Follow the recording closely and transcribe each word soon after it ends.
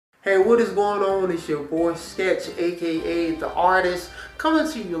Hey, what is going on? It's your boy Sketch, aka The Artist,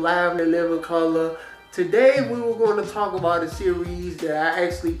 coming to you live in living color. Today we were going to talk about a series that I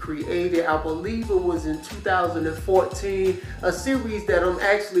actually created. I believe it was in 2014, a series that I'm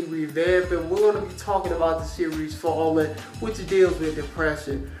actually revamping. We're going to be talking about the series Fallen, which deals with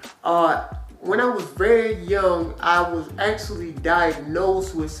depression. When I was very young, I was actually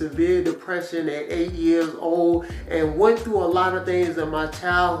diagnosed with severe depression at 8 years old and went through a lot of things in my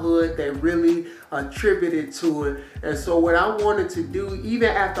childhood that really attributed to it. And so what I wanted to do, even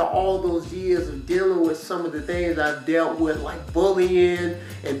after all those years of dealing with some of the things I've dealt with, like bullying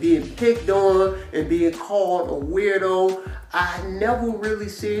and being picked on and being called a weirdo, I never really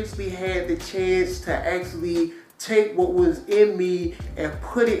seriously had the chance to actually take what was in me and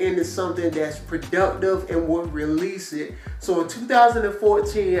put it into something that's productive and would release it. So in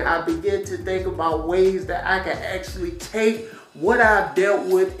 2014, I began to think about ways that I could actually take what I've dealt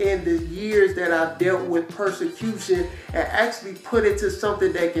with in the years that I've dealt with persecution and actually put it to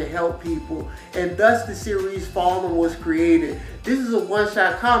something that can help people. And thus the series Fallen was created. This is a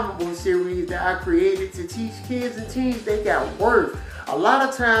one-shot comic book series that I created to teach kids and teens they got worth. A lot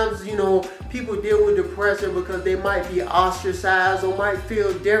of times, people deal with depression because they might be ostracized or might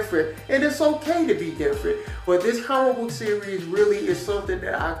feel different, and it's okay to be different. But this comic book series really is something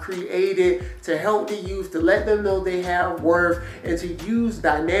that I created to help the youth, to let them know they have worth, and to use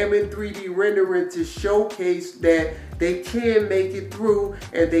dynamic 3D rendering to showcase that they can make it through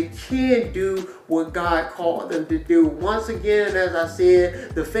and they can do what God called them to do. Once again, as I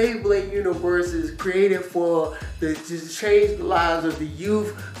said, the Fable universe is created to change the lives of the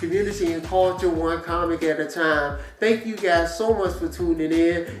youth, community, and culture one comic at a time. Thank you guys so much for tuning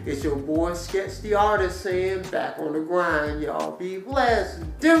in. It's your boy Sketch the Artist saying back on the grind, y'all. Be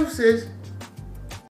blessed. Deuces.